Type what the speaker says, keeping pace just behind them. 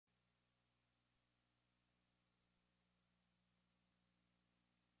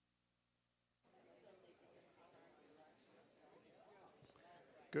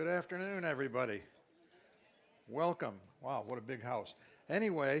Good afternoon, everybody. Welcome. Wow, what a big house.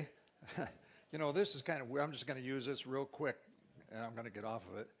 Anyway, this is kind of weird. I'm just going to use this real quick, and I'm going to get off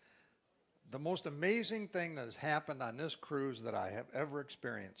of it. The most amazing thing that has happened on this cruise that I have ever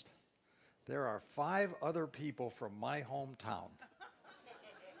experienced, there are 5 other people from my hometown.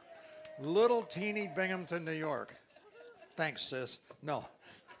 Little teeny Binghamton, New York. Thanks, sis. No.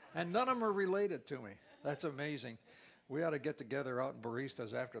 And none of them are related to me. That's amazing. We ought to get together out in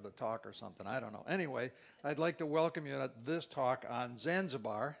Baristas after the talk or something. I don't know. Anyway, I'd like to welcome you to this talk on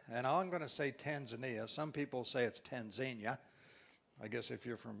Zanzibar. And I'm going to say Tanzania. Some people say it's Tanzania. I guess if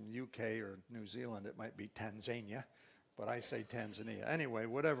you're from UK or New Zealand, it might be Tanzania. But I say Tanzania. Anyway,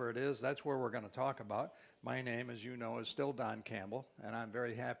 whatever it is, that's where we're going to talk about. My name, as you know, is still Don Campbell. And I'm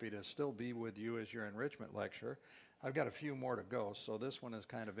very happy to still be with you as your enrichment lecturer. I've got a few more to go. So this one is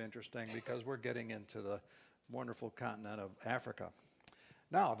kind of interesting because we're getting into the wonderful continent of Africa.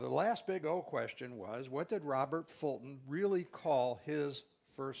 Now, the last big O question was, what did Robert Fulton really call his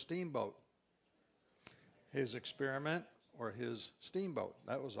first steamboat? His experiment or his steamboat?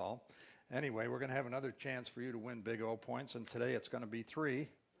 That was all. Anyway, we're going to have another chance for you to win big O points, and today it's going to be 3.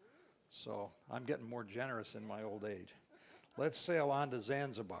 So I'm getting more generous in my old age. Let's sail on to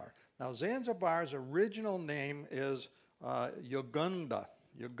Zanzibar. Now, Zanzibar's original name is Uganda,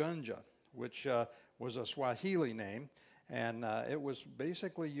 which was a Swahili name, and it was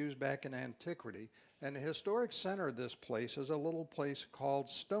basically used back in antiquity. And the historic center of this place is a little place called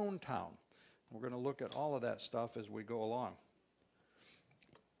Stone Town. We're going to look at all of that stuff as we go along.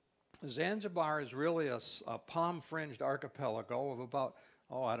 Zanzibar is really a palm-fringed archipelago of about,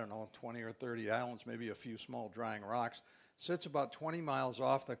 20 or 30 islands, maybe a few small drying rocks. Sits about 20 miles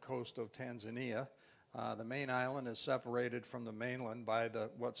off the coast of Tanzania. The main island is separated from the mainland by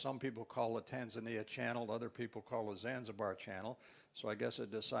what some people call the Tanzania Channel, other people call the Zanzibar Channel. So I guess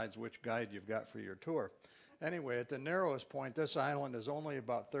it decides which guide you've got for your tour. Anyway, at the narrowest point, this island is only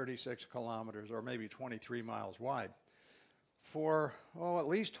about 36 kilometers or maybe 23 miles wide. For, at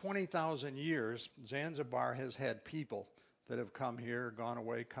least 20,000 years, Zanzibar has had people that have come here, gone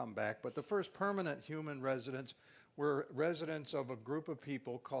away, come back. But the first permanent human residents were residents of a group of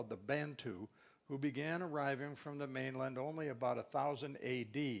people called the Bantu, who began arriving from the mainland only about 1000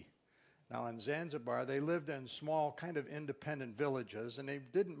 AD. Now in Zanzibar, they lived in small kind of independent villages, and they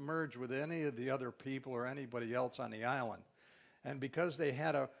didn't merge with any of the other people or anybody else on the island. And because they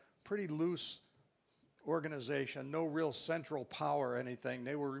had a pretty loose organization, no real central power or anything,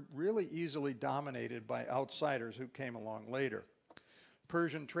 they were really easily dominated by outsiders who came along later.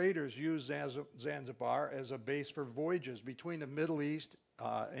 Persian traders used Zanzibar as a base for voyages between the Middle East,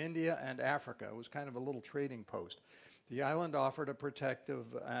 India, and Africa. It was kind of a little trading post. The island offered a protective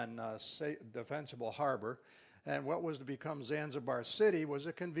and defensible harbor, and what was to become Zanzibar City was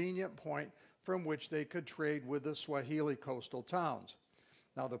a convenient point from which they could trade with the Swahili coastal towns.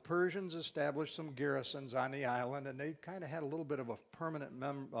 Now, the Persians established some garrisons on the island, and they kind of had a little bit of a permanent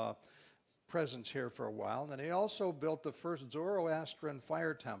presence here for a while. And they also built the first Zoroastrian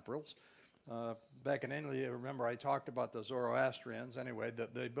fire temples. Back in India, remember I talked about the Zoroastrians. Anyway,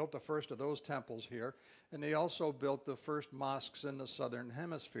 they built the first of those temples here, and they also built the first mosques in the southern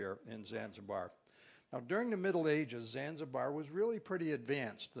hemisphere in Zanzibar. Now, during the Middle Ages, Zanzibar was really pretty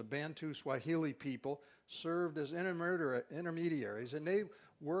advanced. The Bantu Swahili people served as intermediaries, and they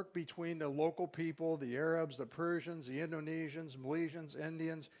worked between the local people, the Arabs, the Persians, the Indonesians, Malaysians,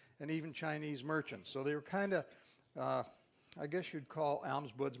 Indians, and even Chinese merchants. So they were kind of, I guess you'd call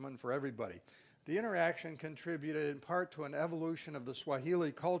almsbudsmen for everybody. The interaction contributed in part to an evolution of the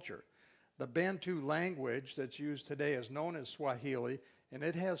Swahili culture. The Bantu language that's used today is known as Swahili, and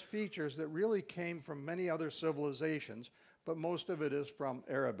it has features that really came from many other civilizations, but most of it is from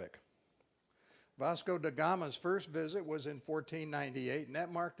Arabic. Vasco da Gama's first visit was in 1498, and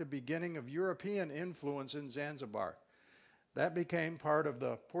that marked the beginning of European influence in Zanzibar. That became part of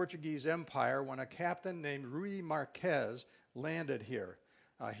the Portuguese Empire when a captain named Rui Marques landed here.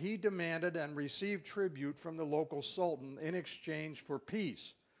 He demanded and received tribute from the local sultan in exchange for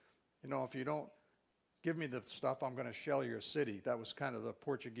peace. If you don't give me the stuff, I'm going to shell your city. That was kind of the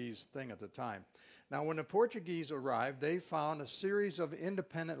Portuguese thing at the time. Now, when the Portuguese arrived, they found a series of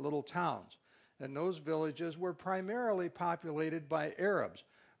independent little towns, and those villages were primarily populated by Arabs.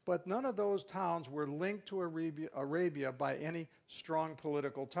 But none of those towns were linked to Arabia by any strong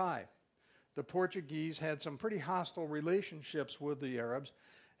political tie. The Portuguese had some pretty hostile relationships with the Arabs,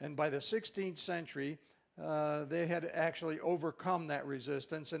 and by the 16th century, they had actually overcome that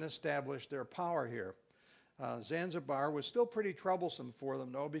resistance and established their power here. Zanzibar was still pretty troublesome for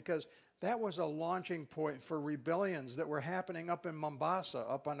them, though, because that was a launching point for rebellions that were happening up in Mombasa,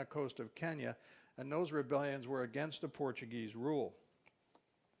 up on the coast of Kenya, and those rebellions were against the Portuguese rule.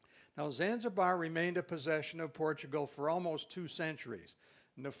 Now, Zanzibar remained a possession of Portugal for almost 2 centuries.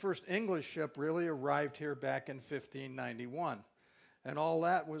 And the first English ship really arrived here back in 1591. And all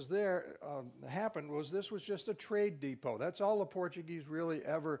that was there, happened was this was just a trade depot. That's all the Portuguese really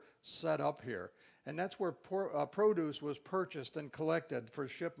ever set up here. And that's where produce was purchased and collected for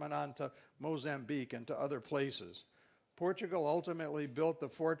shipment on to Mozambique and to other places. Portugal ultimately built the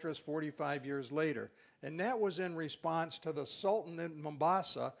fortress 45 years later. And that was in response to the Sultan in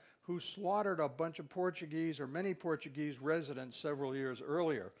Mombasa, who slaughtered a bunch of Portuguese or many Portuguese residents several years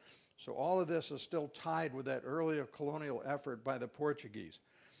earlier. So all of this is still tied with that earlier colonial effort by the Portuguese.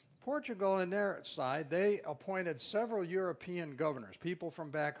 Portugal, on their side, they appointed several European governors, people from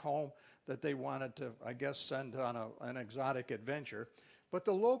back home that they wanted to, I guess, send on an exotic adventure. But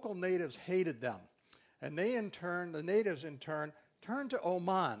the local natives hated them. And they in turn, the natives in turn, turned to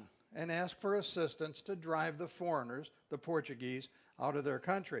Oman and asked for assistance to drive the foreigners, the Portuguese, out of their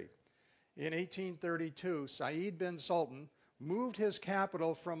country. In 1832, Said bin Sultan moved his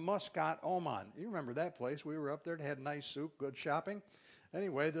capital from Muscat, Oman. You remember that place. We were up there. It had nice soup, good shopping.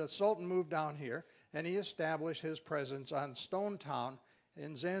 Anyway, the Sultan moved down here, and he established his presence on Stone Town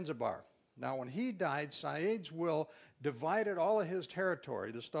in Zanzibar. Now, when he died, Said's will divided all of his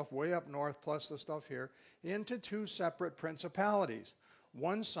territory, the stuff way up north plus the stuff here, into 2 separate principalities.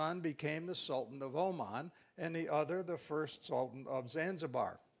 One son became the Sultan of Oman, and the other the first Sultan of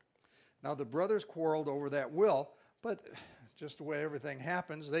Zanzibar. Now, the brothers quarreled over that will, but just the way everything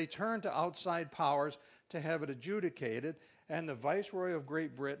happens, they turned to outside powers to have it adjudicated, and the Viceroy of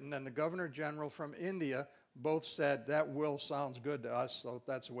Great Britain and the Governor General from India both said, that will sounds good to us, so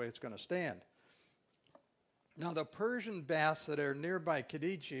that's the way it's going to stand. Now, the Persian baths that are nearby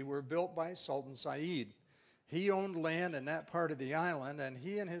Kadichi were built by Sultan Said. He owned land in that part of the island, and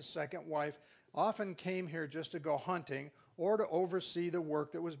he and his second wife often came here just to go hunting or to oversee the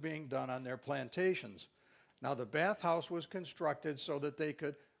work that was being done on their plantations. Now, the bathhouse was constructed so that they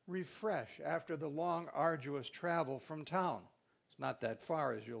could refresh after the long, arduous travel from town. It's not that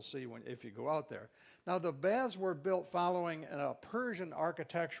far, as you'll see if you go out there. Now, the baths were built following a Persian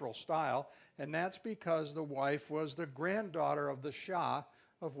architectural style, and that's because the wife was the granddaughter of the Shah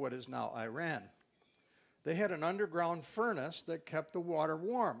of what is now Iran. They had an underground furnace that kept the water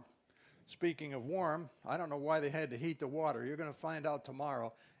warm. Speaking of warm, I don't know why they had to heat the water. You're going to find out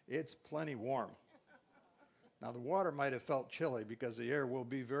tomorrow. It's plenty warm. Now, the water might have felt chilly because the air will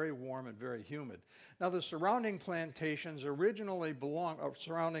be very warm and very humid. Now, the surrounding plantations originally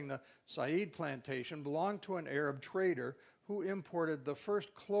surrounding the Said plantation belonged to an Arab trader who imported the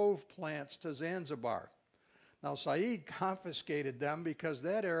first clove plants to Zanzibar. Now, Said confiscated them because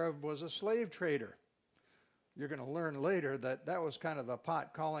that Arab was a slave trader. You're going to learn later that that was kind of the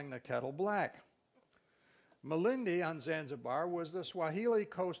pot calling the kettle black. Malindi on Zanzibar was the Swahili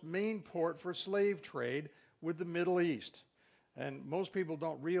coast main port for slave trade with the Middle East. And most people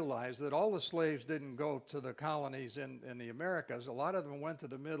don't realize that all the slaves didn't go to the colonies in the Americas. A lot of them went to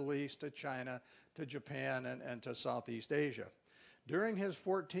the Middle East, to China, to Japan, and to Southeast Asia. During his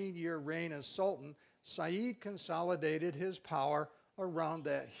 14-year reign as Sultan, Said consolidated his power around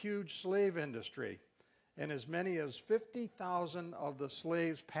that huge slave industry. And as many as 50,000 of the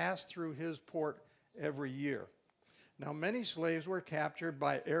slaves passed through his port every year. Now, many slaves were captured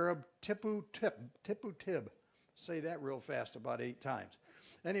by Arab Tipu Tib. Say that real fast about 8 times.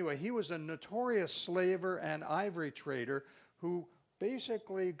 Anyway, he was a notorious slaver and ivory trader who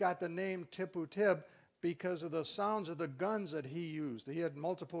basically got the name Tipu Tib because of the sounds of the guns that he used. He had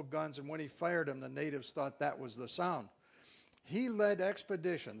multiple guns, and when he fired them, the natives thought that was the sound. He led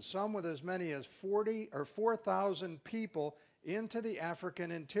expeditions, some with as many as 4,000 people, into the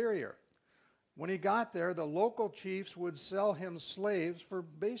African interior. When he got there, the local chiefs would sell him slaves for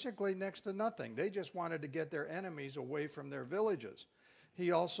basically next to nothing. They just wanted to get their enemies away from their villages.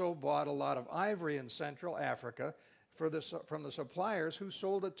 He also bought a lot of ivory in Central Africa from the suppliers who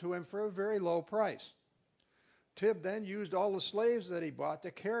sold it to him for a very low price. Tib then used all the slaves that he bought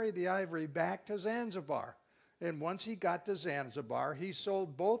to carry the ivory back to Zanzibar. And once he got to Zanzibar, he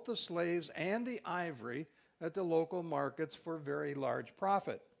sold both the slaves and the ivory at the local markets for very large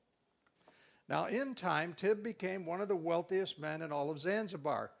profit. Now, in time, Tib became one of the wealthiest men in all of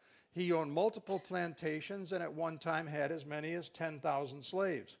Zanzibar. He owned multiple plantations and at one time had as many as 10,000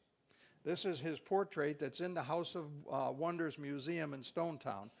 slaves. This is his portrait that's in the House of Wonders Museum in Stone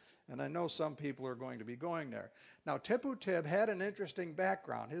Town, and I know some people are going to be going there. Now, Tipu Tib had an interesting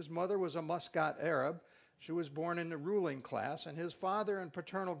background. His mother was a Muscat Arab. She was born in the ruling class, and his father and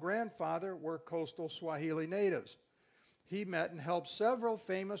paternal grandfather were coastal Swahili natives. He met and helped several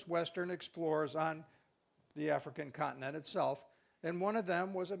famous Western explorers on the African continent itself, and one of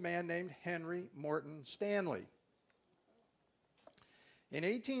them was a man named Henry Morton Stanley. In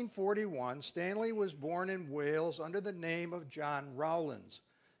 1841, Stanley was born in Wales under the name of John Rowlands.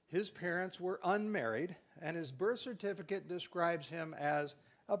 His parents were unmarried, and his birth certificate describes him as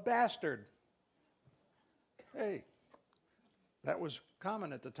a bastard. Hey, that was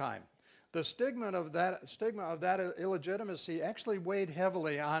common at the time. The stigma of that illegitimacy actually weighed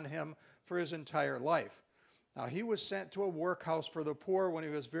heavily on him for his entire life. Now, he was sent to a workhouse for the poor when he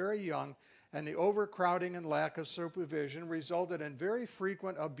was very young, and the overcrowding and lack of supervision resulted in very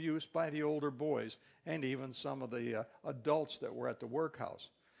frequent abuse by the older boys and even some of the adults that were at the workhouse.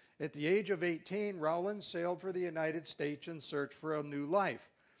 At the age of 18, Rowlands sailed for the United States in search for a new life.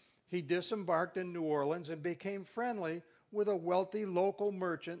 He disembarked in New Orleans and became friendly with a wealthy local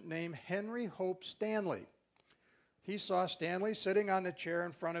merchant named Henry Hope Stanley. He saw Stanley sitting on a chair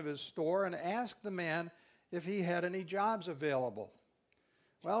in front of his store and asked the man if he had any jobs available.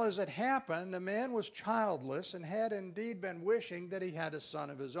 Well, as it happened, the man was childless and had indeed been wishing that he had a son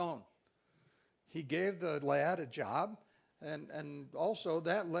of his own. He gave the lad a job, and also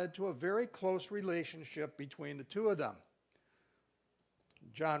that led to a very close relationship between the two of them.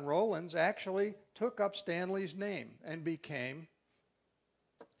 John Rowlands actually took up Stanley's name and became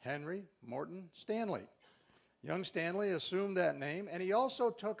Henry Morton Stanley. Young Stanley assumed that name, and he also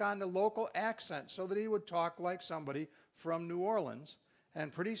took on the local accent so that he would talk like somebody from New Orleans,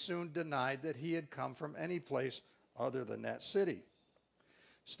 and pretty soon denied that he had come from any place other than that city.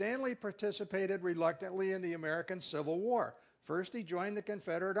 Stanley participated reluctantly in the American Civil War. First, he joined the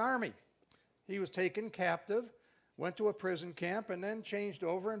Confederate Army. He was taken captive, went to a prison camp, and then changed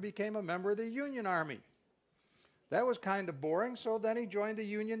over and became a member of the Union Army. That was kind of boring, so then he joined the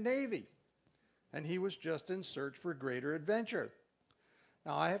Union Navy, and he was just in search for greater adventure.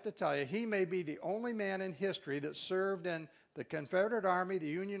 Now, I have to tell you, he may be the only man in history that served in the Confederate Army, the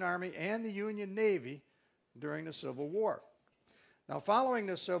Union Army, and the Union Navy during the Civil War. Now, following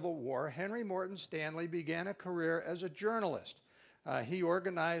the Civil War, Henry Morton Stanley began a career as a journalist. He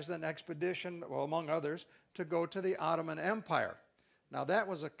organized an expedition, well, among others, to go to the Ottoman Empire. Now, that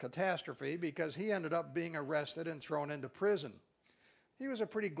was a catastrophe because he ended up being arrested and thrown into prison. He was a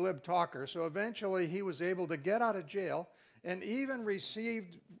pretty glib talker, so eventually he was able to get out of jail and even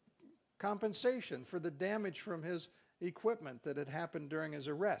received compensation for the damage from his equipment that had happened during his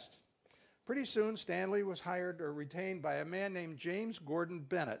arrest. Pretty soon, Stanley was hired or retained by a man named James Gordon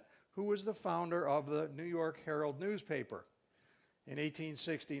Bennett, who was the founder of the New York Herald newspaper. In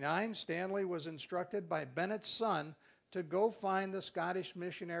 1869, Stanley was instructed by Bennett's son to go find the Scottish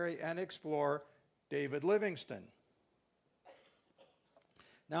missionary and explorer David Livingstone.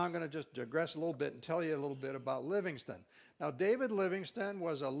 Now I'm going to just digress a little bit and tell you a little bit about Livingstone. Now, David Livingstone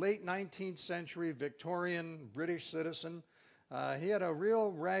was a late 19th century Victorian British citizen. He had a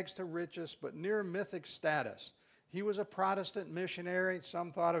real rags to riches but near mythic status. He was a Protestant missionary.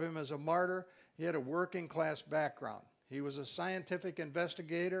 Some thought of him as a martyr. He had a working class background. He was a scientific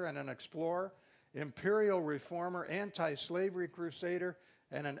investigator and an explorer, imperial reformer, anti-slavery crusader,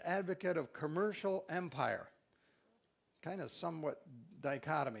 and an advocate of commercial empire. Kind of somewhat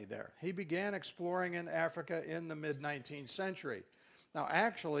dichotomy there. He began exploring in Africa in the mid-19th century. Now,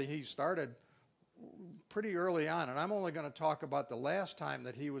 actually, he started pretty early on, and I'm only going to talk about the last time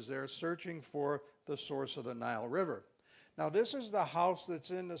that he was there searching for the source of the Nile River. Now, this is the house that's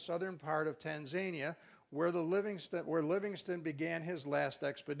in the southern part of Tanzania where Livingstone began his last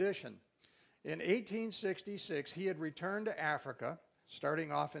expedition. In 1866, he had returned to Africa,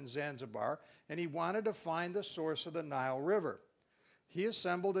 starting off in Zanzibar, and he wanted to find the source of the Nile River. He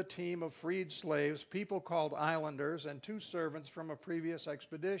assembled a team of freed slaves, people called islanders, and 2 servants from a previous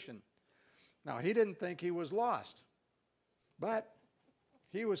expedition. Now, he didn't think he was lost, but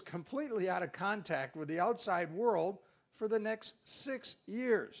he was completely out of contact with the outside world for the next 6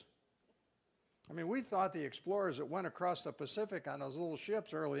 years. I mean, we thought the explorers that went across the Pacific on those little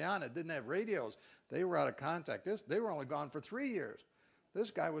ships early on that didn't have radios, they were out of contact. They were only gone for 3 years.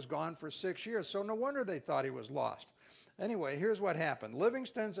 This guy was gone for 6 years, so no wonder they thought he was lost. Anyway, here's what happened.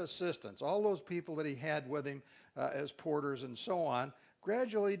 Livingstone's assistants, all those people that he had with him as porters and so on,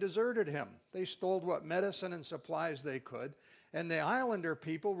 gradually deserted him. They stole what medicine and supplies they could, and the islander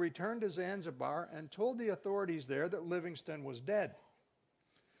people returned to Zanzibar and told the authorities there that Livingstone was dead.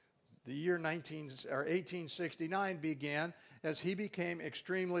 The year 1869 began as he became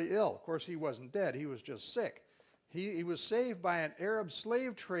extremely ill. Of course, he wasn't dead. He was just sick. He was saved by an Arab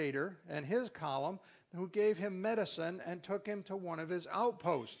slave trader and his column who gave him medicine and took him to one of his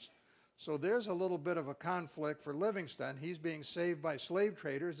outposts. So there's a little bit of a conflict for Livingstone. He's being saved by slave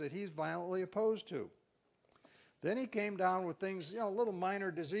traders that he's violently opposed to. Then he came down with things, little minor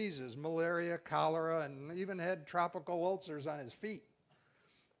diseases, malaria, cholera, and even had tropical ulcers on his feet.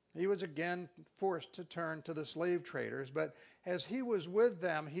 He was again forced to turn to the slave traders, but as he was with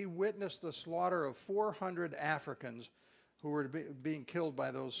them, he witnessed the slaughter of 400 Africans who were being killed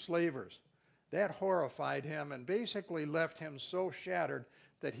by those slavers. That horrified him and basically left him so shattered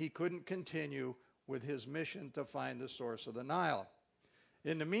that he couldn't continue with his mission to find the source of the Nile.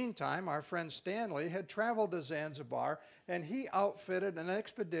 In the meantime, our friend Stanley had traveled to Zanzibar, and he outfitted an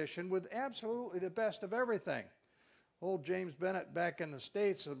expedition with absolutely the best of everything. Old James Bennett back in the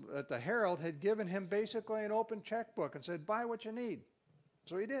States at the Herald had given him basically an open checkbook and said, buy what you need.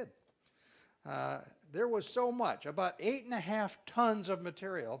 So he did. There was so much, about 8.5 tons of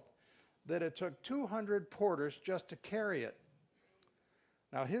material, that it took 200 porters just to carry it.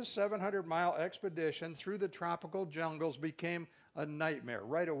 Now, his 700-mile expedition through the tropical jungles became a nightmare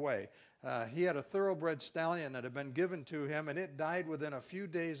right away. He had a thoroughbred stallion that had been given to him, and it died within a few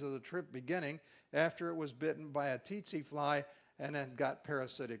days of the trip beginning after it was bitten by a tsetse fly and then got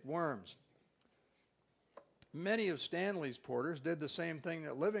parasitic worms. Many of Stanley's porters did the same thing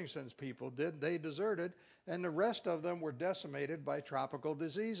that Livingstone's people did. They deserted, and the rest of them were decimated by tropical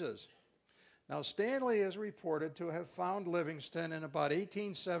diseases. Now, Stanley is reported to have found Livingstone in about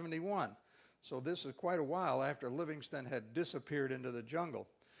 1871. So this is quite a while after Livingstone had disappeared into the jungle.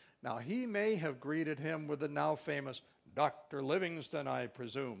 Now, he may have greeted him with the now famous, "Dr. Livingstone, I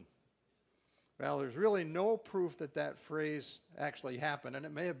presume." Well, there's really no proof that that phrase actually happened, and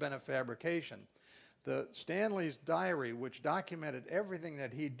it may have been a fabrication. Stanley's diary, which documented everything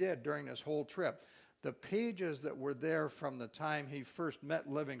that he did during this whole trip, the pages that were there from the time he first met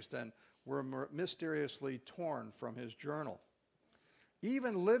Livingstone were mysteriously torn from his journal.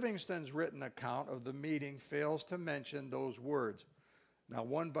 Even Livingstone's written account of the meeting fails to mention those words. Now,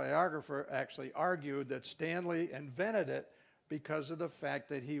 one biographer actually argued that Stanley invented it because of the fact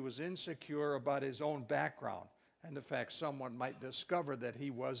that he was insecure about his own background and the fact someone might discover that he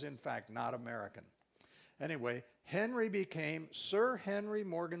was, in fact, not American. Anyway, Henry became Sir Henry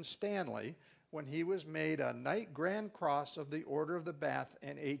Morgan Stanley when he was made a Knight Grand Cross of the Order of the Bath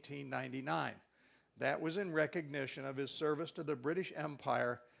in 1899. That was in recognition of his service to the British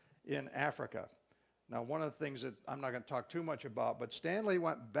Empire in Africa. Now, one of the things that I'm not going to talk too much about, but Stanley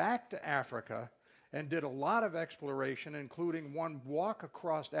went back to Africa and did a lot of exploration, including one walk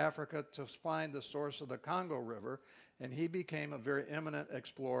across Africa to find the source of the Congo River, and he became a very eminent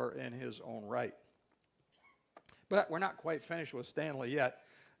explorer in his own right. But we're not quite finished with Stanley yet.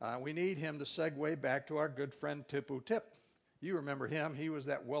 We need him to segue back to our good friend Tipu Tip. You remember him. He was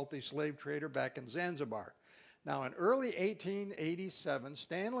that wealthy slave trader back in Zanzibar. Now, in early 1887,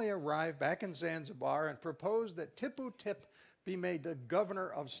 Stanley arrived back in Zanzibar and proposed that Tipu Tip be made the governor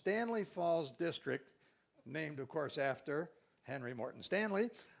of Stanley Falls District, named, of course, after Henry Morton Stanley,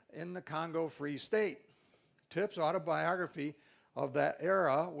 in the Congo Free State. Tip's autobiography of that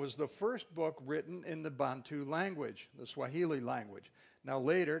era was the first book written in the Bantu language, the Swahili language. Now,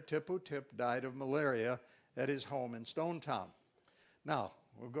 later, Tipu Tip died of malaria at his home in Stone Town. Now,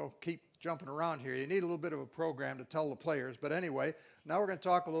 we'll keep jumping around here. You need a little bit of a program to tell the players. But anyway, now we're going to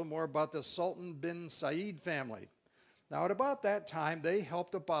talk a little more about the Sultan bin Said family. Now, at about that time, they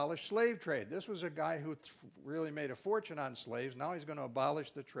helped abolish slave trade. This was a guy who really made a fortune on slaves. Now he's going to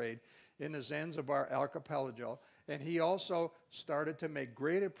abolish the trade in the Zanzibar archipelago. And he also started to make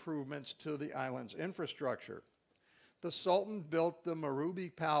great improvements to the island's infrastructure. The Sultan built the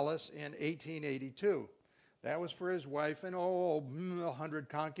Marubi Palace in 1882. That was for his wife and 100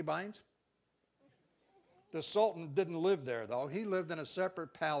 concubines. The Sultan didn't live there, though. He lived in a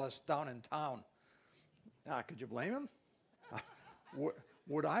separate palace down in town. Now, could you blame him?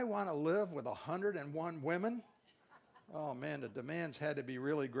 Would I want to live with 101 women? Oh, man, the demands had to be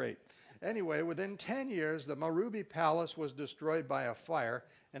really great. Anyway, within 10 years, the Marubi Palace was destroyed by a fire,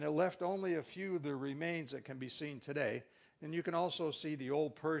 and it left only a few of the remains that can be seen today. And you can also see the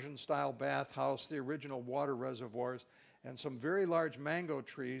old Persian-style bathhouse, the original water reservoirs, and some very large mango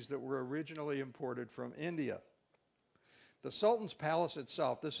trees that were originally imported from India. The Sultan's palace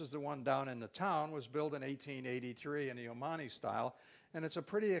itself, this is the one down in the town, was built in 1883 in the Omani style, and it's a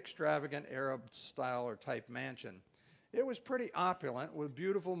pretty extravagant Arab style or type mansion. It was pretty opulent with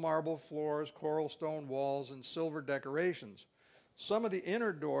beautiful marble floors, coral stone walls, and silver decorations. Some of the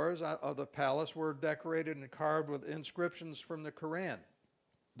inner doors of the palace were decorated and carved with inscriptions from the Quran.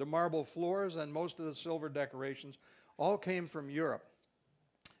 The marble floors and most of the silver decorations all came from Europe.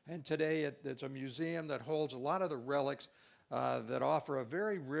 And today it's a museum that holds a lot of the relics that offer a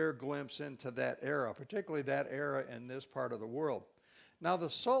very rare glimpse into that era, particularly that era in this part of the world. Now the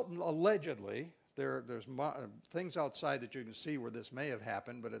Sultan allegedly, there's things outside that you can see where this may have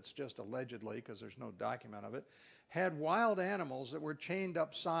happened, but it's just allegedly because there's no document of it, had wild animals that were chained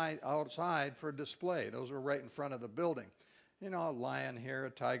outside for display. Those were right in front of the building. You know, a lion here,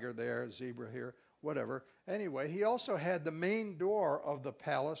 a tiger there, a zebra here, whatever. Anyway, he also had the main door of the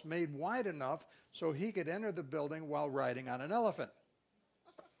palace made wide enough so he could enter the building while riding on an elephant.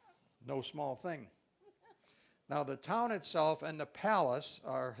 No small thing. Now, the town itself and the palace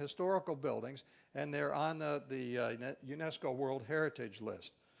are historical buildings, and they're on the UNESCO World Heritage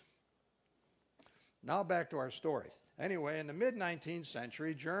List. Now back to our story. Anyway, in the mid-19th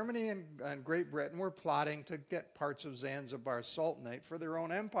century, Germany and Great Britain were plotting to get parts of Zanzibar Sultanate for their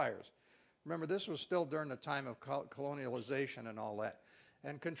own empires. Remember, this was still during the time of colonialization and all that.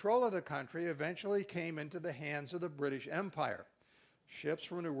 And control of the country eventually came into the hands of the British Empire. Ships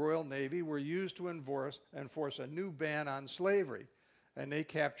from the Royal Navy were used to enforce a new ban on slavery, and they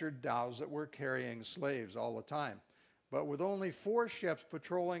captured dhows that were carrying slaves all the time. But with only 4 ships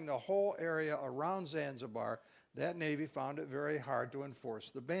patrolling the whole area around Zanzibar, that Navy found it very hard to enforce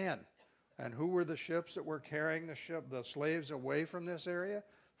the ban. And who were the ships that were carrying the slaves away from this area?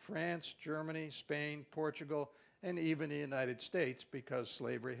 France, Germany, Spain, Portugal, and even the United States, because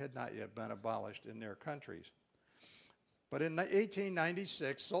slavery had not yet been abolished in their countries. But in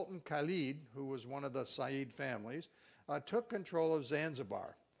 1896, Sultan Khalid, who was one of the Said families, took control of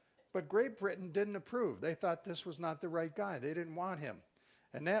Zanzibar. But Great Britain didn't approve. They thought this was not the right guy. They didn't want him.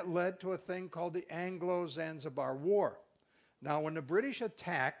 And that led to a thing called the Anglo-Zanzibar War. Now, when the British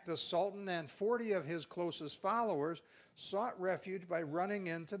attacked, the Sultan and 40 of his closest followers sought refuge by running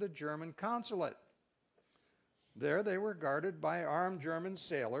into the German consulate. There they were guarded by armed German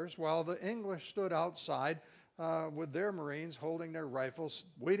sailors, while the English stood outside with their Marines holding their rifles,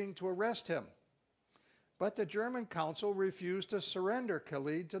 waiting to arrest him. But the German consul refused to surrender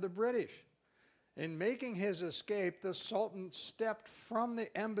Khalid to the British. In making his escape, the Sultan stepped from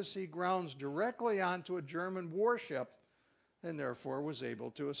the embassy grounds directly onto a German warship and therefore was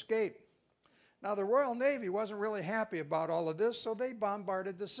able to escape. Now, the Royal Navy wasn't really happy about all of this, so they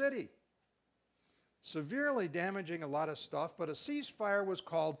bombarded the city, severely damaging a lot of stuff, but a ceasefire was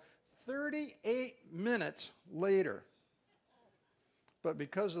called 38 minutes later. But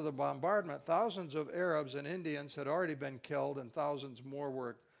because of the bombardment, thousands of Arabs and Indians had already been killed, and thousands more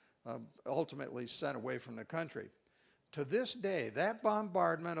were ultimately sent away from the country. To this day, that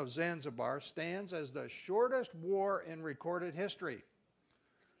bombardment of Zanzibar stands as the shortest war in recorded history.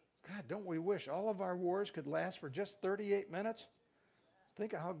 God, don't we wish all of our wars could last for just 38 minutes?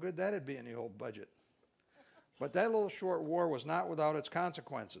 Think of how good that'd be in the old budget. But that little short war was not without its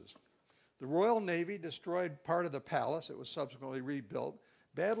consequences. The Royal Navy destroyed part of the palace. It was subsequently rebuilt,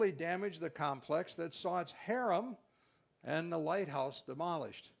 badly damaged the complex that saw its harem and the lighthouse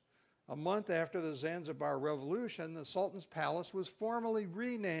demolished. A month after the Zanzibar Revolution, the Sultan's palace was formally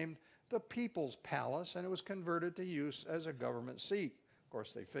renamed the People's Palace, and it was converted to use as a government seat. Of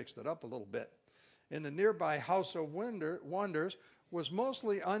course, they fixed it up a little bit. In the nearby House of Wonders was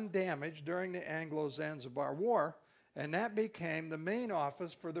mostly undamaged during the Anglo-Zanzibar War, and that became the main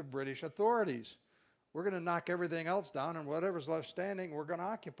office for the British authorities. We're going to knock everything else down, and whatever's left standing, we're going to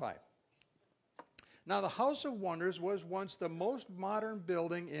occupy. Now, the House of Wonders was once the most modern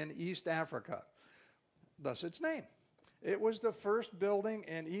building in East Africa, thus its name. It was the first building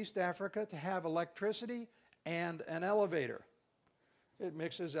in East Africa to have electricity and an elevator. It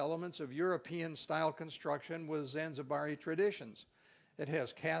mixes elements of European-style construction with Zanzibari traditions. It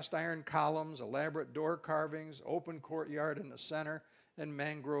has cast iron columns, elaborate door carvings, open courtyard in the center, and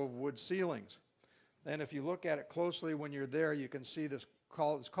mangrove wood ceilings. And if you look at it closely when you're there, you can see this.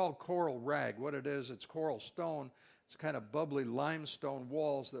 It's called coral rag. What it is, it's coral stone. It's kind of bubbly limestone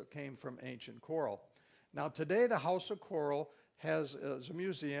walls that came from ancient coral. Now today the House of Coral is a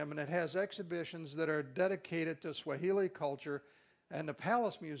museum, and it has exhibitions that are dedicated to Swahili culture, and the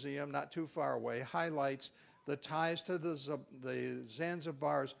Palace Museum, not too far away, highlights the ties to the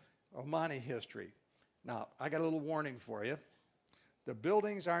Zanzibar's Omani history. Now, I got a little warning for you. The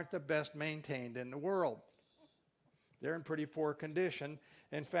buildings aren't the best maintained in the world. They're in pretty poor condition.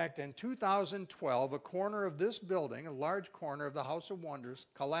 In fact, in 2012, a corner of this building, a large corner of the House of Wonders,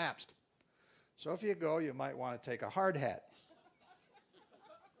 collapsed. So if you go, you might want to take a hard hat.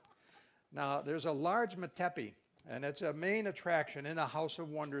 Now, there's a large Mtepi, and it's a main attraction in the House of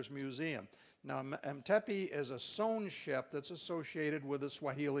Wonders Museum. Now, Mtepi is a sewn ship that's associated with the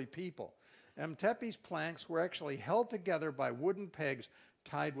Swahili people. Mtepi's planks were actually held together by wooden pegs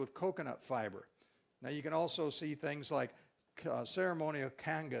tied with coconut fiber. Now you can also see things like ceremonial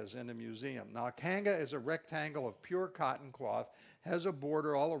kangas in the museum. Now a kanga is a rectangle of pure cotton cloth, has a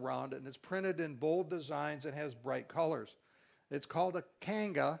border all around it, and it's printed in bold designs and has bright colors. It's called a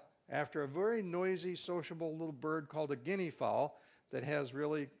kanga after a very noisy, sociable little bird called a guinea fowl that has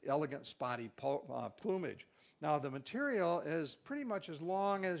really elegant spotty plumage. Now the material is pretty much as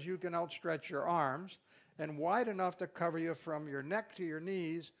long as you can outstretch your arms and wide enough to cover you from your neck to your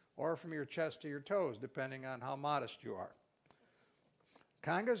knees or from your chest to your toes, depending on how modest you are.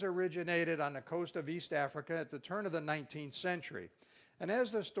 Kangas originated on the coast of East Africa at the turn of the 19th century. And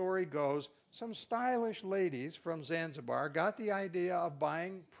as the story goes, some stylish ladies from Zanzibar got the idea of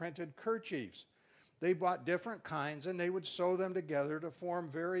buying printed kerchiefs. They bought different kinds and they would sew them together to form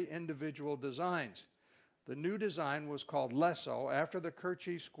very individual designs. The new design was called lesso, after the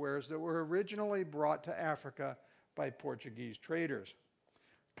kerchief squares that were originally brought to Africa by Portuguese traders.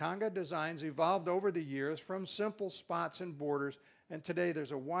 Kanga designs evolved over the years from simple spots and borders, and today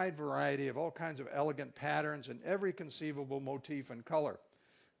there's a wide variety of all kinds of elegant patterns and every conceivable motif and color.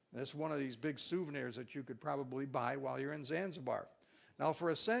 This is one of these big souvenirs that you could probably buy while you're in Zanzibar. Now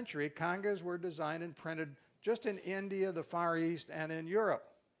for a century, kangas were designed and printed just in India, the Far East, and in Europe.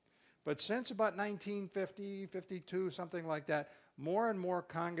 But since about 1950, 52, something like that, more and more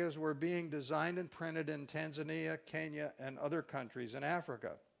kangas were being designed and printed in Tanzania, Kenya, and other countries in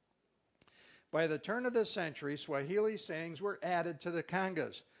Africa. By the turn of the century, Swahili sayings were added to the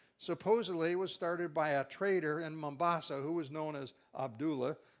kangas. Supposedly, it was started by a trader in Mombasa who was known as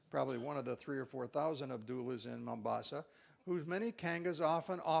Abdullah, probably one of the 3,000 or 4,000 Abdullahs in Mombasa, whose many kangas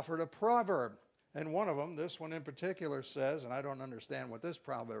often offered a proverb. And one of them, this one in particular, says, and I don't understand what this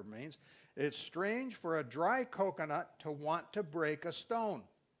proverb means, it's strange for a dry coconut to want to break a stone.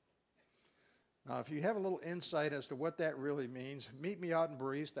 Now, if you have a little insight as to what that really means, meet me out in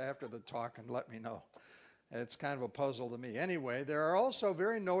Barista after the talk and let me know. It's kind of a puzzle to me. Anyway, there are also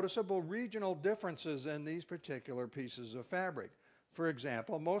very noticeable regional differences in these particular pieces of fabric. For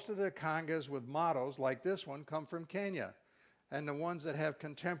example, most of the kangas with mottos like this one come from Kenya, and the ones that have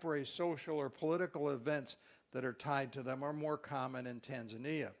contemporary social or political events that are tied to them are more common in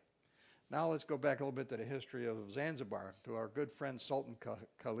Tanzania. Now let's go back a little bit to the history of Zanzibar, to our good friend Sultan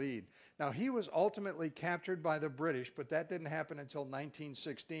Khalid. Now he was ultimately captured by the British, but that didn't happen until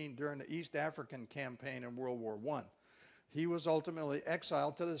 1916 during the East African campaign in World War I. He was ultimately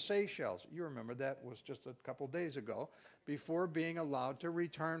exiled to the Seychelles. You remember that was just a couple days ago, before being allowed to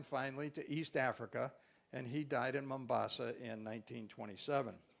return finally to East Africa, and he died in Mombasa in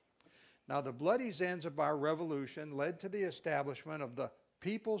 1927. Now the bloody Zanzibar Revolution led to the establishment of the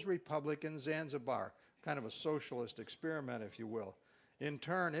People's Republic in Zanzibar, kind of a socialist experiment, if you will. In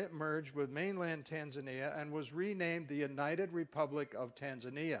turn, it merged with mainland Tanzania and was renamed the United Republic of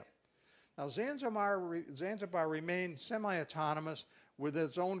Tanzania. Now Zanzibar remained semi-autonomous with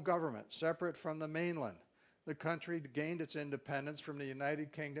its own government, separate from the mainland. The country gained its independence from the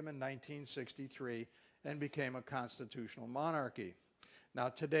United Kingdom in 1963 and became a constitutional monarchy. Now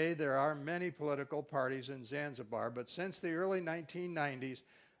today there are many political parties in Zanzibar, but since the early 1990s,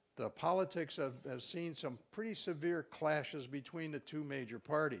 the politics have seen some pretty severe clashes between the two major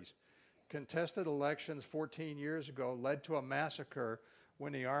parties. Contested elections 14 years ago led to a massacre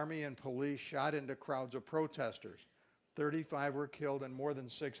when the army and police shot into crowds of protesters. 35 were killed and more than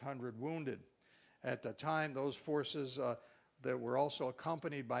 600 wounded. At the time, those forces that were also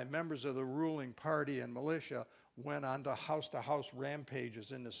accompanied by members of the ruling party and militia went on to house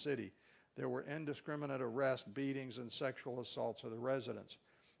rampages in the city. There were indiscriminate arrests, beatings, and sexual assaults of the residents.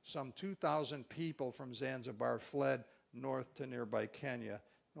 Some 2,000 people from Zanzibar fled north to nearby Kenya,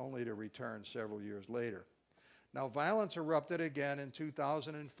 only to return several years later. Now, violence erupted again in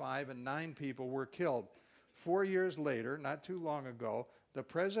 2005, and 9 people were killed. 4 years later, not too long ago, the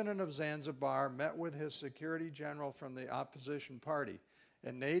president of Zanzibar met with his security general from the opposition party,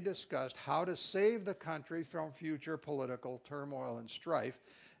 and they discussed how to save the country from future political turmoil and strife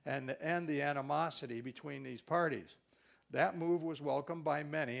and end the animosity between these parties. That move was welcomed by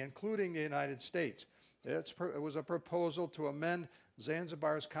many, including the United States. It was a proposal to amend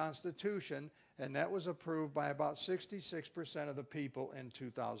Zanzibar's constitution, and that was approved by about 66% of the people in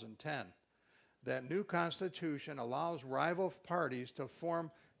 2010. That new constitution allows rival parties to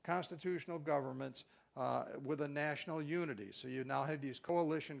form constitutional governments with a national unity. So you now have these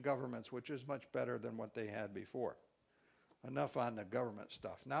coalition governments, which is much better than what they had before. Enough on the government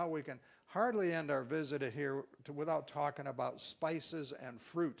stuff. Now we can hardly end our visit here without talking about spices and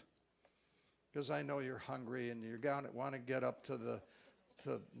fruit, because I know you're hungry and you're going to want to get up to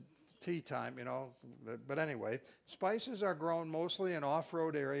tea time, you know. But anyway, spices are grown mostly in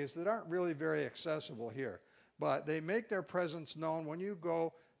off-road areas that aren't really very accessible here. But they make their presence known when you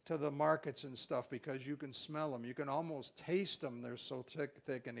go to the markets and stuff because you can smell them. You can almost taste them. They're so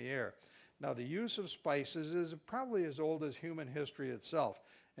thick in the air. Now, the use of spices is probably as old as human history itself.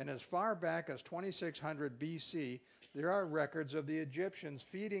 And as far back as 2600 BC, there are records of the Egyptians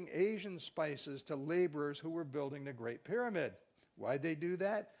feeding Asian spices to laborers who were building the Great Pyramid. Why'd they do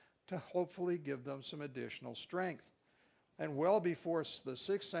that? To hopefully give them some additional strength. And well before the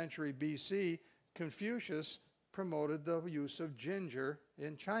 6th century BC, Confucius promoted the use of ginger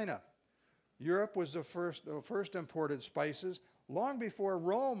in China. Europe was the first imported spices long before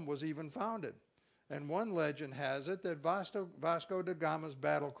Rome was even founded. And one legend has it that Vasco da Gama's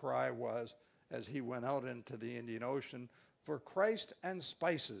battle cry was, as he went out into the Indian Ocean, "For Christ and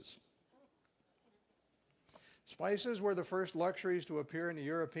spices." Spices were the first luxuries to appear in the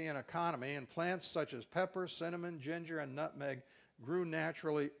European economy, and plants such as pepper, cinnamon, ginger, and nutmeg grew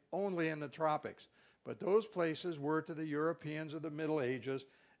naturally only in the tropics. But those places were to the Europeans of the Middle Ages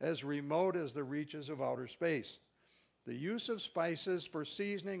as remote as the reaches of outer space. The use of spices for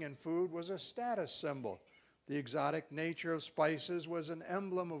seasoning and food was a status symbol. The exotic nature of spices was an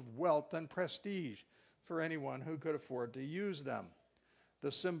emblem of wealth and prestige for anyone who could afford to use them.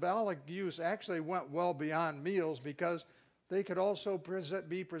 The symbolic use actually went well beyond meals because they could also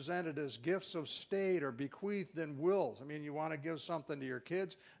be presented as gifts of state or bequeathed in wills. I mean, you want to give something to your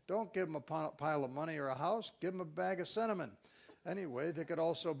kids, don't give them a pile of money or a house, give them a bag of cinnamon. Anyway, they could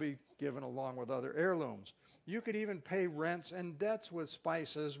also be given along with other heirlooms. You could even pay rents and debts with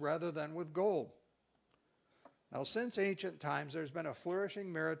spices rather than with gold. Now, since ancient times, there's been a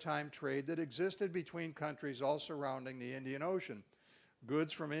flourishing maritime trade that existed between countries all surrounding the Indian Ocean.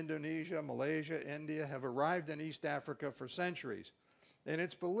 Goods from Indonesia, Malaysia, India have arrived in East Africa for centuries. And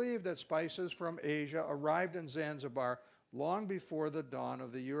it's believed that spices from Asia arrived in Zanzibar long before the dawn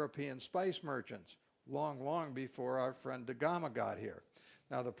of the European spice merchants, long before our friend da Gama got here.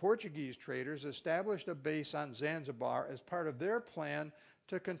 Now, the Portuguese traders established a base on Zanzibar as part of their plan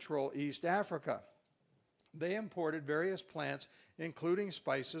to control East Africa. They imported various plants, including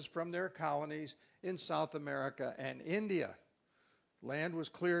spices, from their colonies in South America and India. Land was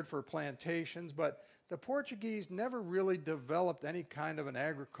cleared for plantations, but the Portuguese never really developed any kind of an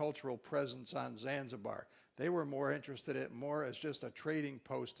agricultural presence on Zanzibar. They were more interested in it more as just a trading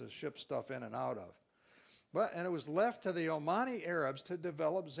post to ship stuff in and out of. And it was left to the Omani Arabs to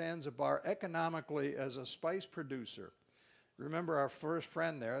develop Zanzibar economically as a spice producer. Remember our first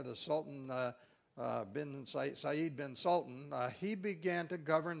friend there, the Sultan Said bin Sultan, he began to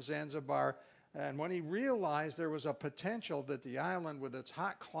govern Zanzibar, and when he realized there was a potential that the island with its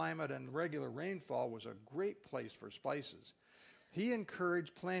hot climate and regular rainfall was a great place for spices, he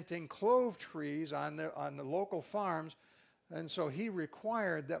encouraged planting clove trees on the local farms, and so he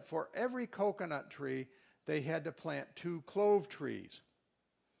required that for every coconut tree they had to plant 2 clove trees.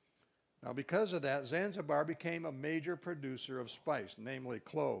 Now, because of that, Zanzibar became a major producer of spice, namely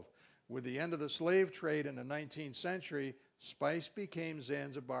clove. With the end of the slave trade in the 19th century, spice became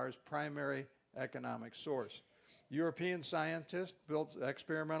Zanzibar's primary economic source. European scientists built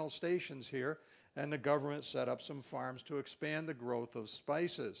experimental stations here, and the government set up some farms to expand the growth of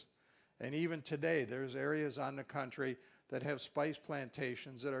spices. And even today, there's areas on the country that have spice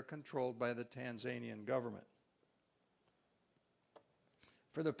plantations that are controlled by the Tanzanian government.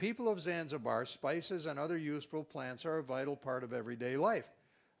 For the people of Zanzibar, spices and other useful plants are a vital part of everyday life.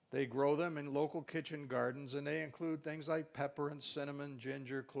 They grow them in local kitchen gardens, and they include things like pepper and cinnamon,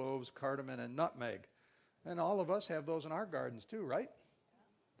 ginger, cloves, cardamom, and nutmeg. And all of us have those in our gardens too, right?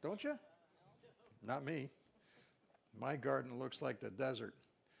 Don't you? Not me. My garden looks like the desert.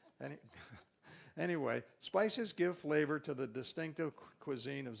 Anyway, spices give flavor to the distinctive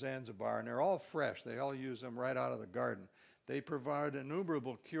cuisine of Zanzibar, and they're all fresh. They all use them right out of the garden. They provide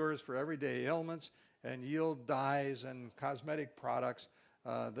innumerable cures for everyday ailments and yield dyes and cosmetic products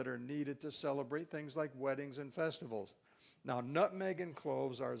that are needed to celebrate things like weddings and festivals. Now, nutmeg and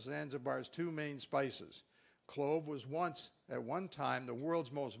cloves are Zanzibar's 2 main spices. Clove was at one time, the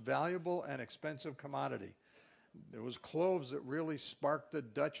world's most valuable and expensive commodity. It was cloves that really sparked the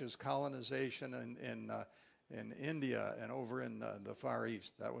Dutch's colonization in India and over in the Far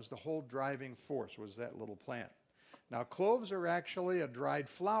East. That was the whole driving force, was that little plant. Now, cloves are actually a dried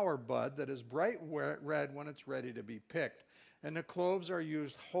flower bud that is bright red when it's ready to be picked. And the cloves are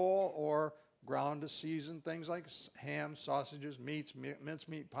used whole or ground to season things like ham, sausages, meats,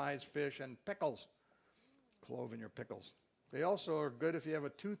 mincemeat pies, fish, and pickles. Clove in your pickles. They also are good if you have a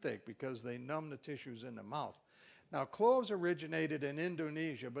toothache because they numb the tissues in the mouth. Now, cloves originated in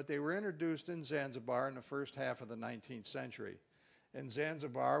Indonesia, but they were introduced in Zanzibar in the first half of the 19th century. And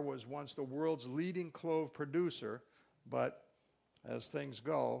Zanzibar was once the world's leading clove producer, but as things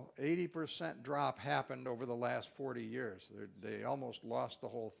go, 80% drop happened over the last 40 years. They almost lost the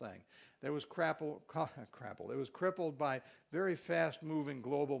whole thing. It was it was crippled by very fast-moving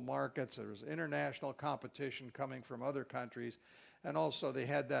global markets. There was international competition coming from other countries, and also they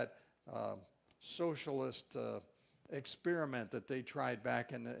had that socialist experiment that they tried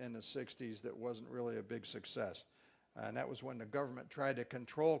back in the 60s that wasn't really a big success. And that was when the government tried to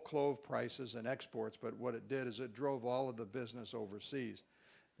control clove prices and exports, but what it did is it drove all of the business overseas.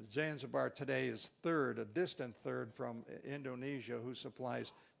 Zanzibar today is third, a distant third from Indonesia, who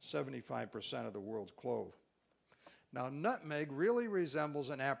supplies 75% of the world's clove. Now, nutmeg really resembles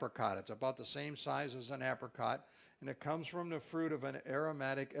an apricot. It's about the same size as an apricot, and it comes from the fruit of an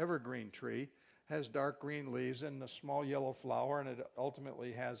aromatic evergreen tree, has dark green leaves and a small yellow flower, and it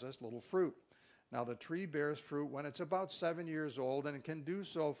ultimately has this little fruit. Now, the tree bears fruit when it's about 7 years old, and it can do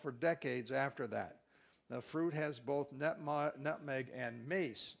so for decades after that. The fruit has both nutmeg and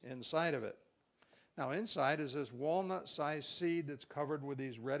mace inside of it. Now, inside is this walnut-sized seed that's covered with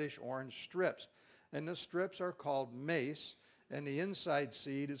these reddish-orange strips. And the strips are called mace, and the inside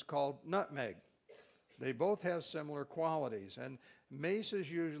seed is called nutmeg. They both have similar qualities, and mace is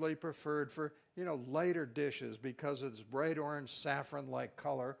usually preferred for, lighter dishes because of its bright orange saffron-like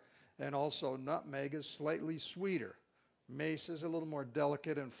color. And also nutmeg is slightly sweeter. Mace is a little more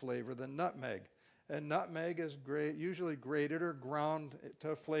delicate in flavor than nutmeg. And nutmeg is usually grated or ground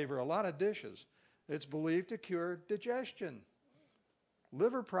to flavor a lot of dishes. It's believed to cure digestion,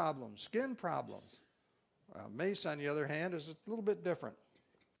 liver problems, skin problems. Mace, on the other hand, is a little bit different.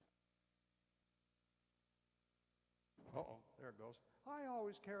 Uh-oh, there it goes. I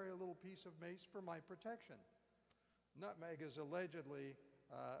always carry a little piece of mace for my protection. Nutmeg is alleged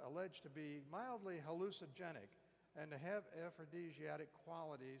to be mildly hallucinogenic and to have aphrodisiac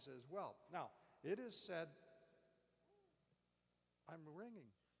qualities as well. Now, it is said, I'm ringing.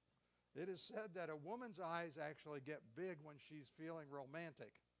 It is said that a woman's eyes actually get big when she's feeling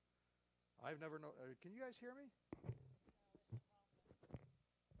romantic. I've never known. Can you guys hear me?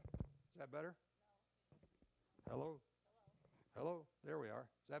 Is that better? Hello? Hello? There we are.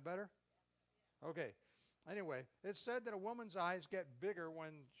 Is that better? Okay. Anyway, it's said that a woman's eyes get bigger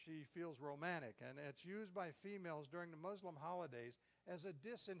when she feels romantic, and it's used by females during the Muslim holidays as a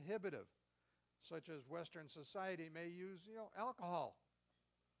disinhibitive, such as Western society may use, alcohol.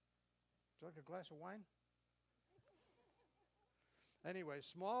 Would you like a glass of wine? Anyway,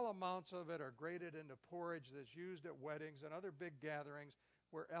 small amounts of it are grated into porridge that's used at weddings and other big gatherings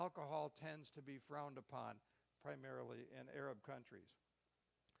where alcohol tends to be frowned upon, primarily in Arab countries.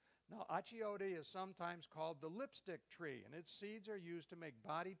 Now, achiote is sometimes called the lipstick tree, and its seeds are used to make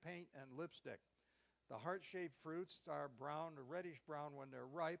body paint and lipstick. The heart-shaped fruits are brown or reddish-brown when they're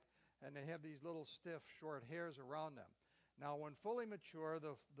ripe, and they have these little stiff, short hairs around them. Now, when fully mature,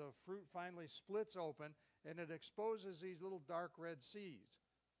 the fruit finally splits open, and it exposes these little dark red seeds.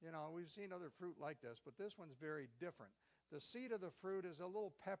 We've seen other fruit like this, but this one's very different. The seed of the fruit is a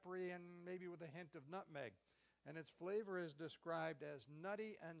little peppery and maybe with a hint of nutmeg, and its flavor is described as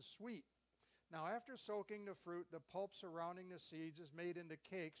nutty and sweet. Now, after soaking the fruit, the pulp surrounding the seeds is made into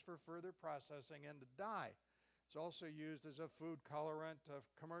cakes for further processing into dye. It's also used as a food colorant, a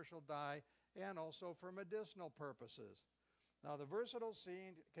commercial dye, and also for medicinal purposes. Now, the versatile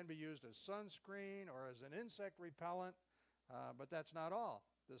seed can be used as sunscreen or as an insect repellent, but that's not all.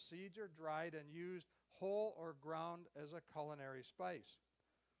 The seeds are dried and used whole or ground as a culinary spice.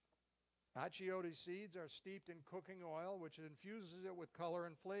 Achiote seeds are steeped in cooking oil, which infuses it with color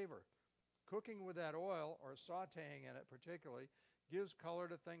and flavor. Cooking with that oil, or sautéing in it particularly, gives color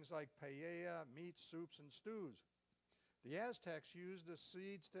to things like paella, meats, soups, and stews. The Aztecs used the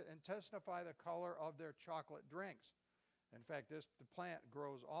seeds to intensify the color of their chocolate drinks. In fact, the plant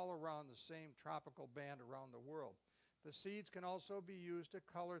grows all around the same tropical band around the world. The seeds can also be used to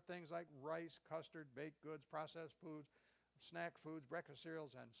color things like rice, custard, baked goods, processed foods, snack foods, breakfast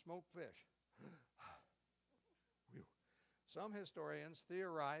cereals, and smoked fish. Some historians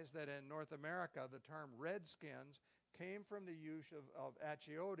theorize that in North America, the term redskins came from the use of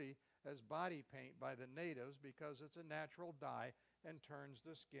achiote as body paint by the natives because it's a natural dye and turns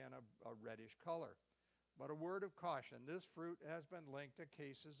the skin a reddish color. But a word of caution, this fruit has been linked to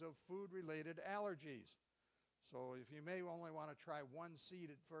cases of food-related allergies. So if you may only want to try one seed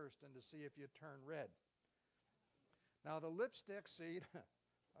at first and to see if you turn red. Now the lipstick seed,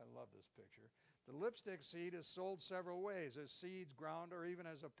 I love this picture. The lipstick seed is sold several ways, as seeds ground or even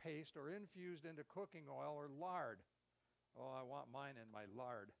as a paste or infused into cooking oil or lard. Oh, I want mine in my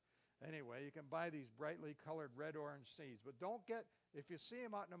lard. Anyway, you can buy these brightly colored red-orange seeds, but don't get, if you see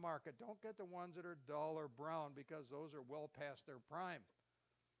them out in the market, don't get the ones that are dull or brown because those are well past their prime.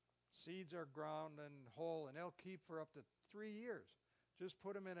 Seeds are ground and whole, and they'll keep for up to 3 years. Just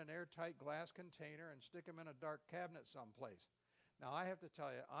put them in an airtight glass container and stick them in a dark cabinet someplace. Now, I have to tell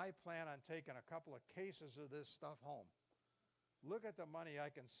you, I plan on taking a couple of cases of this stuff home. Look at the money I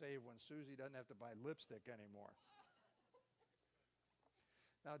can save when Susie doesn't have to buy lipstick anymore.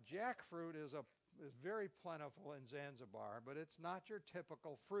 Now, jackfruit is very plentiful in Zanzibar, but it's not your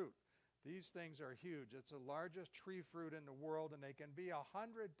typical fruit. These things are huge. It's the largest tree fruit in the world, and they can be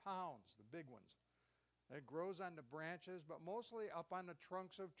 100 pounds, the big ones. It grows on the branches, but mostly up on the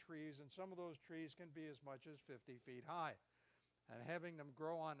trunks of trees, and some of those trees can be as much as 50 feet high. And having them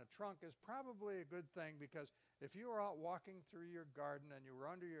grow on the trunk is probably a good thing, because if you were out walking through your garden and you were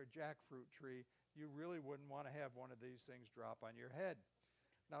under your jackfruit tree, you really wouldn't want to have one of these things drop on your head.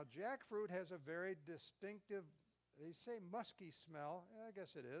 Now, jackfruit has a very distinctive, they say musky smell, I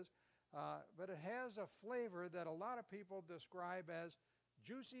guess it is, but it has a flavor that a lot of people describe as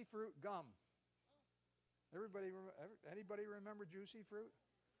juicy fruit gum. Anybody remember juicy fruit?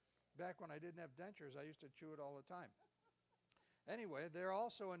 Back when I didn't have dentures, I used to chew it all the time. Anyway, they're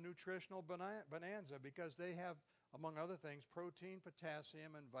also a nutritional bonanza because they have, among other things, protein,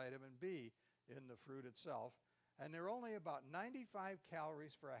 potassium, and vitamin B in the fruit itself. And they're only about 95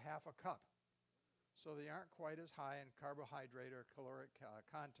 calories for a half a cup. So they aren't quite as high in carbohydrate or caloric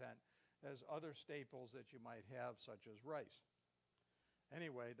content as other staples that you might have, such as rice.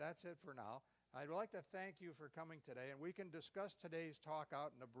 Anyway, that's it for now. I'd like to thank you for coming today, and we can discuss today's talk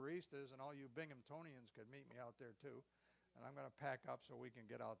out in the baristas, and all you Binghamtonians could meet me out there too. And I'm going to pack up so we can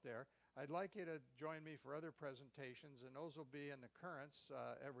get out there. I'd like you to join me for other presentations, and those will be in the Currents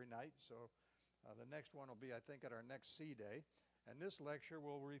every night. So the next one will be, I think, at our next C Day. And this lecture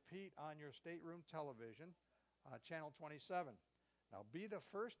will repeat on your stateroom television, channel 27. Now, be the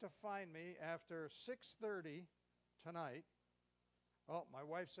first to find me after 6:30 tonight. Oh, my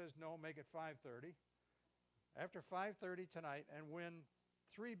wife says no, make it 5:30. After 5:30 tonight, and win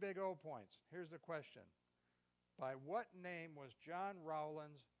 3 big O points. Here's the question. By what name was John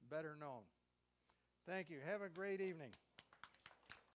Rowlands better known? Thank you. Have a great evening.